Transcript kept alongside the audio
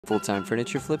Full-time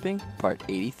furniture flipping, part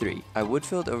 83. I wood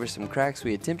filled over some cracks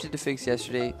we attempted to fix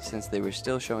yesterday since they were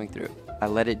still showing through. I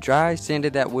let it dry,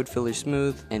 sanded that wood filler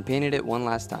smooth, and painted it one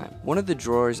last time. One of the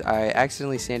drawers I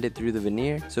accidentally sanded through the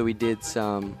veneer, so we did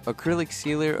some acrylic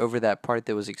sealer over that part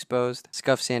that was exposed.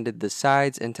 Scuff sanded the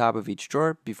sides and top of each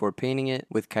drawer before painting it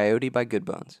with Coyote by Good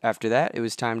Bones. After that, it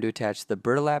was time to attach the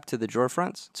burlap to the drawer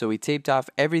fronts, so we taped off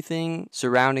everything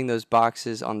surrounding those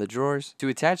boxes on the drawers. To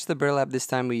attach the burlap this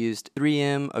time we used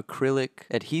 3M acrylic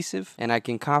adhesive, and I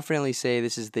can confidently say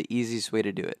this is the easiest way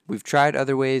to do it. We've tried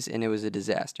other ways and it was a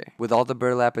disaster. With all the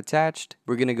burlap attached,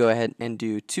 we're going to go ahead and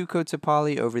do 2 coats of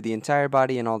poly over the entire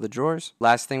body and all the drawers.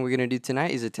 Last thing we're going to do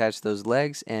tonight is attach those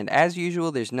legs, and as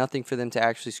usual there's nothing for them to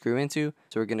actually screw into,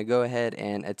 so we're going to go ahead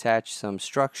and attach some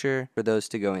structure for those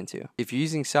to go into. If you're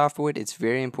using softwood, it's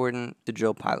very important to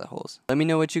drill pilot holes. Let me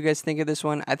know what you guys think of this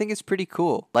one. I think it's pretty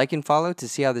cool. Like and follow to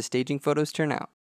see how the staging photos turn out.